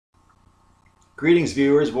Greetings,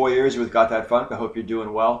 viewers, voyeurs with Got That Funk. I hope you're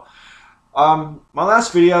doing well. My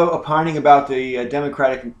last video opining about the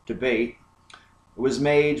Democratic debate was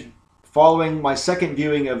made following my second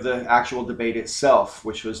viewing of the actual debate itself,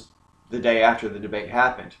 which was the day after the debate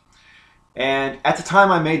happened. And at the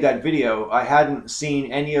time I made that video, I hadn't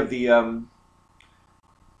seen any of the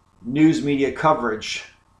news media coverage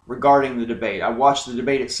regarding the debate. I watched the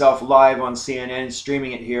debate itself live on CNN,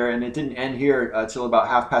 streaming it here, and it didn't end here until about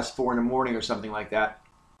 4:30 in the morning or something like that.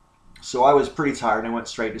 So I was pretty tired and I went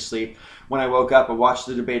straight to sleep. When I woke up, I watched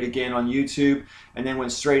the debate again on YouTube and then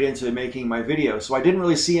went straight into making my video. So I didn't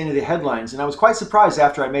really see any of the headlines, and I was quite surprised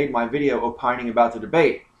after I made my video opining about the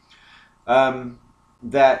debate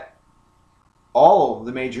that all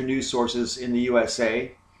the major news sources in the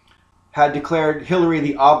USA had declared Hillary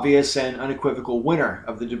the obvious and unequivocal winner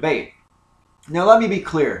of the debate. Now let me be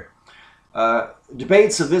clear.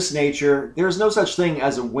 Debates of this nature, there's no such thing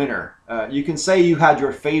as a winner. You can say you had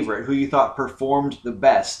your favorite, who you thought performed the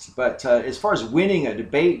best, but as far as winning a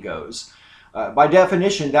debate goes, by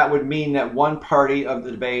definition that would mean that one party of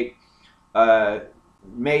the debate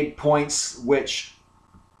made points which,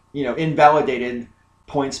 invalidated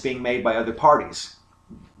points being made by other parties.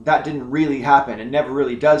 That didn't really happen and never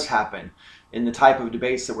really does happen in the type of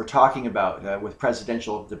debates that we're talking about with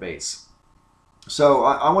presidential debates. So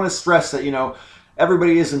I want to stress that,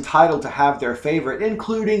 everybody is entitled to have their favorite,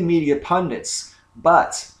 including media pundits.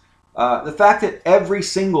 But the fact that every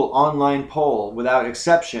single online poll, without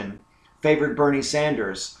exception, favored Bernie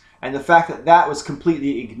Sanders, and the fact that that was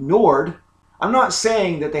completely ignored, I'm not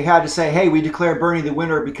saying that they had to say, hey, we declare Bernie the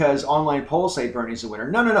winner because online polls say Bernie's the winner.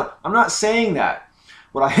 No, no, no. I'm not saying that.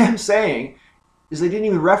 What I am saying is they didn't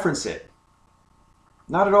even reference it.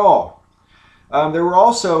 Not at all. There were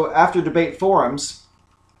also after-debate forums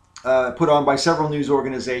put on by several news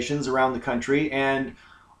organizations around the country, and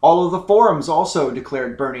all of the forums also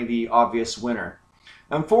declared Bernie the obvious winner.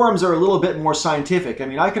 And forums are a little bit more scientific. I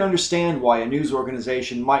mean, I can understand why a news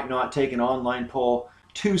organization might not take an online poll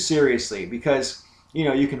too seriously because,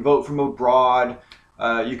 you can vote from abroad.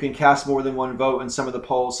 You can cast more than one vote in some of the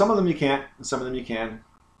polls. Some of them you can't, and some of them you can.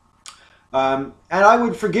 And I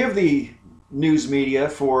would forgive the news media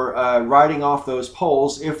for writing off those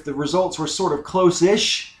polls if the results were sort of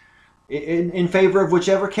close-ish in favor of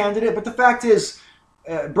whichever candidate. But the fact is,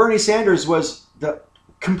 Bernie Sanders was the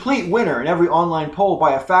complete winner in every online poll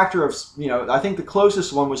by a factor of, I think the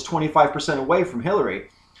closest one was 25% away from Hillary.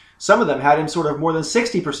 Some of them had him sort of more than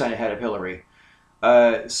 60% ahead of Hillary.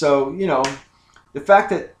 So, the fact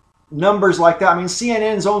that numbers like that, I mean,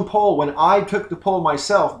 CNN's own poll, when I took the poll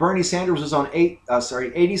myself, Bernie Sanders was on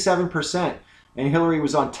 87%, and Hillary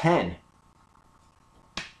was on 10.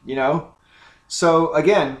 So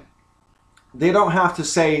again, they don't have to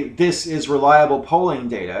say this is reliable polling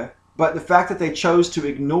data, but the fact that they chose to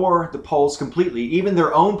ignore the polls completely, even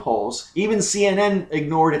their own polls, even CNN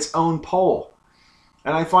ignored its own poll.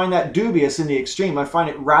 And I find that dubious in the extreme. I find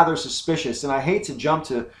it rather suspicious, and I hate to jump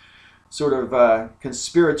to sort of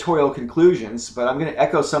conspiratorial conclusions, but I'm going to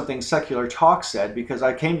echo something Secular Talk said because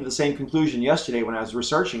I came to the same conclusion yesterday when I was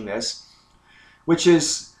researching this, which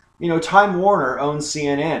is, Time Warner owns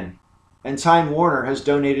CNN, and Time Warner has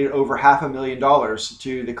donated over $500,000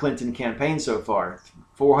 to the Clinton campaign so far,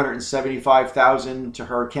 $475,000 to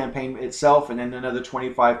her campaign itself, and then another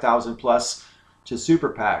 $25,000 plus to super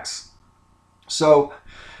PACs. So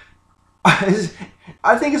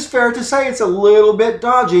I think it's fair to say it's a little bit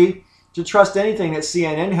dodgy to trust anything that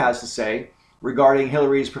CNN has to say regarding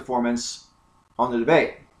Hillary's performance on the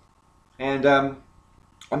debate. And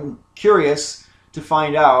I'm curious to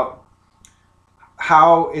find out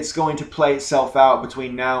how it's going to play itself out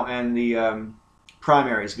between now and the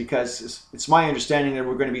primaries, because it's my understanding that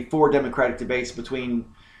we're going to be 4 Democratic debates between,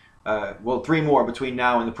 3 more between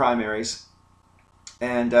now and the primaries,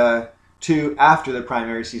 and 2 after the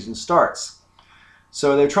primary season starts.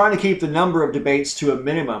 So they're trying to keep the number of debates to a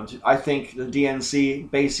minimum. I think the DNC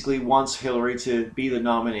basically wants Hillary to be the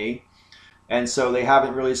nominee. And so they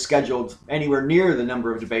haven't really scheduled anywhere near the number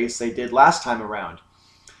of debates they did last time around.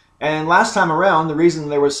 And last time around, the reason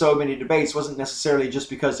there were so many debates wasn't necessarily just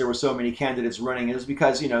because there were so many candidates running. It was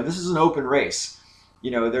because, this is an open race.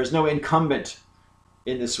 There's no incumbent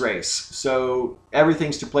in this race. So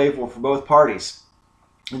everything's to play for both parties.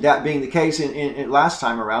 And that being the case in last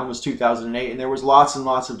time around was 2008, and there was lots and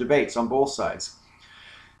lots of debates on both sides.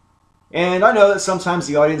 And I know that sometimes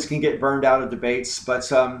the audience can get burned out of debates, but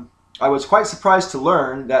I was quite surprised to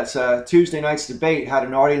learn that Tuesday night's debate had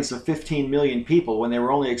an audience of 15 million people when they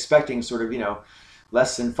were only expecting sort of,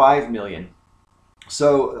 less than 5 million.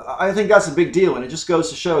 So I think that's a big deal, and it just goes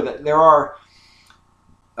to show that there are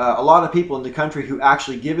a lot of people in the country who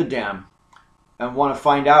actually give a damn and want to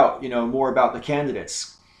find out, more about the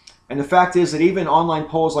candidates. And the fact is that even online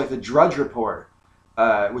polls like the Drudge Report,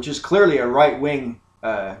 which is clearly a right-wing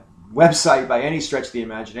website by any stretch of the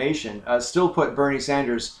imagination, still put Bernie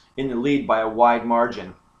Sanders in the lead by a wide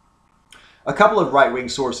margin. A couple of right-wing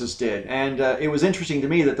sources did, and it was interesting to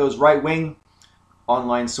me that those right-wing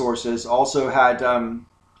online sources also had,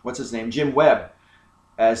 what's his name, Jim Webb,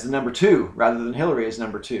 as the number 2 rather than Hillary as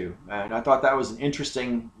number 2. And I thought that was an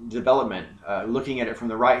interesting development. Looking at it from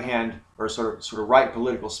the right hand or sort of right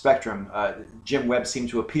political spectrum, Jim Webb seemed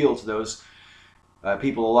to appeal to those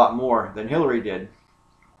people a lot more than Hillary did.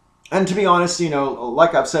 And to be honest,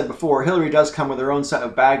 like I've said before, Hillary does come with her own set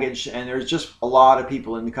of baggage, and there's just a lot of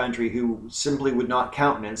people in the country who simply would not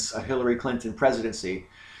countenance a Hillary Clinton presidency,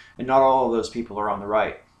 and not all of those people are on the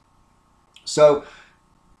right. So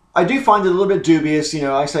I do find it a little bit dubious.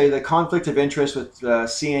 I say the conflict of interest with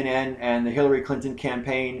CNN and the Hillary Clinton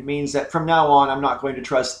campaign means that from now on, I'm not going to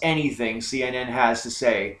trust anything CNN has to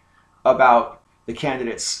say about the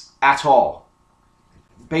candidates at all.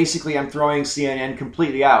 Basically, I'm throwing CNN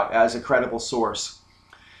completely out as a credible source.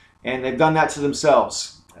 And they've done that to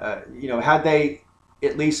themselves. Had they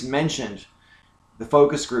at least mentioned the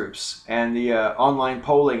focus groups and the online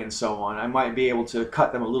polling and so on, I might be able to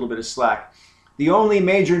cut them a little bit of slack. The only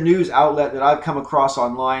major news outlet that I've come across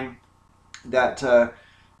online that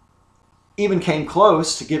even came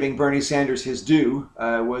close to giving Bernie Sanders his due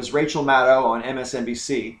was Rachel Maddow on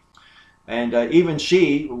MSNBC. And even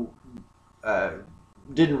she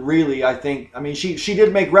didn't really, she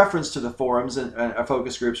did make reference to the forums and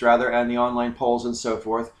focus groups rather, and the online polls and so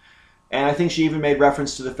forth. And I think she even made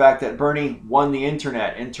reference to the fact that Bernie won the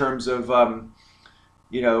internet in terms of,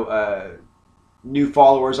 new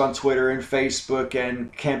followers on Twitter and Facebook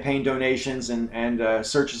and campaign donations and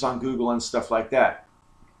searches on Google and stuff like that.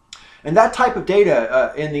 And that type of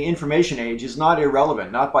data in the information age is not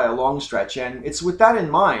irrelevant, not by a long stretch. And it's with that in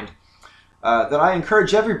mind that I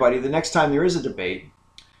encourage everybody the next time there is a debate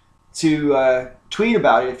to tweet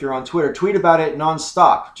about it. If you're on Twitter, tweet about it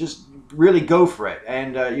nonstop. Just really go for it,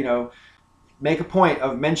 and make a point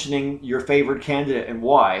of mentioning your favorite candidate and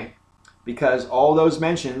why, because all those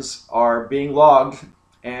mentions are being logged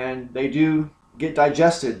and they do get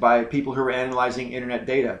digested by people who are analyzing internet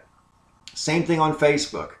data. Same thing on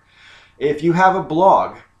Facebook. If you have a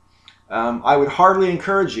blog, I would heartily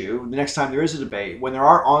encourage you, the next time there is a debate, when there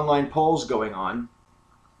are online polls going on,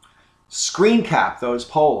 screen cap those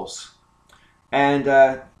polls and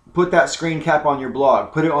put that screen cap on your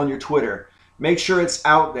blog, put it on your Twitter. Make sure it's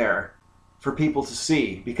out there for people to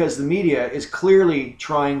see, because the media is clearly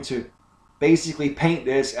trying to basically paint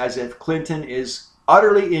this as if Clinton is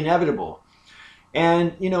utterly inevitable.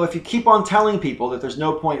 And, if you keep on telling people that there's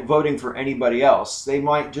no point voting for anybody else, they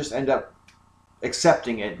might just end up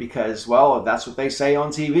accepting it because, well, that's what they say on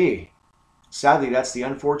TV. Sadly, that's the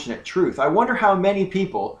unfortunate truth. I wonder how many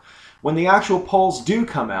people, when the actual polls do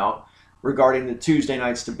come out regarding the Tuesday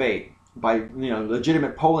night's debate by,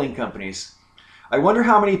 legitimate polling companies, I wonder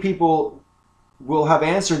how many people will have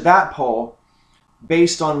answered that poll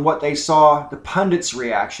based on what they saw the pundits'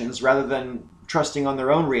 reactions rather than trusting on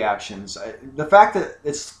their own reactions. The fact that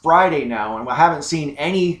it's Friday now and I haven't seen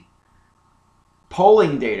any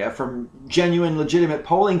polling data from genuine, legitimate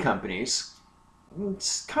polling companies,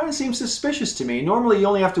 it kind of seems suspicious to me. Normally, you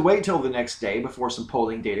only have to wait till the next day before some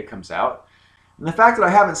polling data comes out. And the fact that I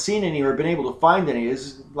haven't seen any or been able to find any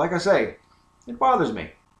is, like I say, it bothers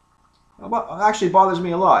me. It actually bothers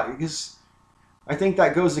me a lot, because I think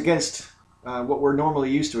that goes against what we're normally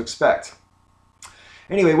used to expect.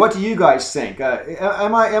 Anyway, what do you guys think?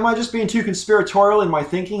 Am I just being too conspiratorial in my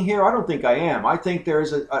thinking here? I don't think I am. I think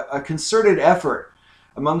there's a concerted effort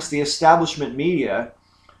amongst the establishment media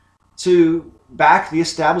to back the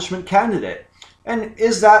establishment candidate. And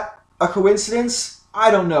is that a coincidence? I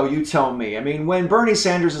don't know. You tell me. I mean, when Bernie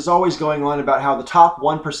Sanders is always going on about how the top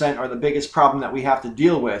 1% are the biggest problem that we have to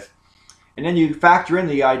deal with, and then you factor in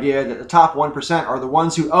the idea that the top 1% are the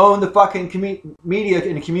ones who own the fucking media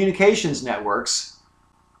and communications networks,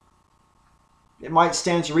 it might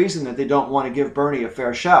stand to reason that they don't want to give Bernie a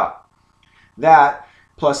fair shot. That,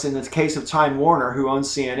 plus in the case of Time Warner, who owns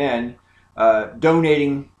CNN,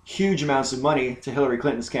 donating huge amounts of money to Hillary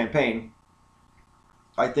Clinton's campaign,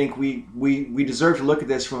 I think we deserve to look at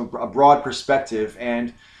this from a broad perspective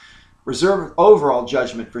and reserve overall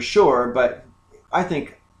judgment for sure, but I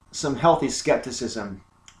think some healthy skepticism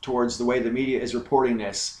towards the way the media is reporting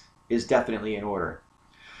this is definitely in order.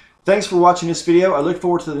 Thanks for watching this video. I look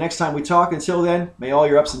forward to the next time we talk. Until then, may all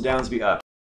your ups and downs be up.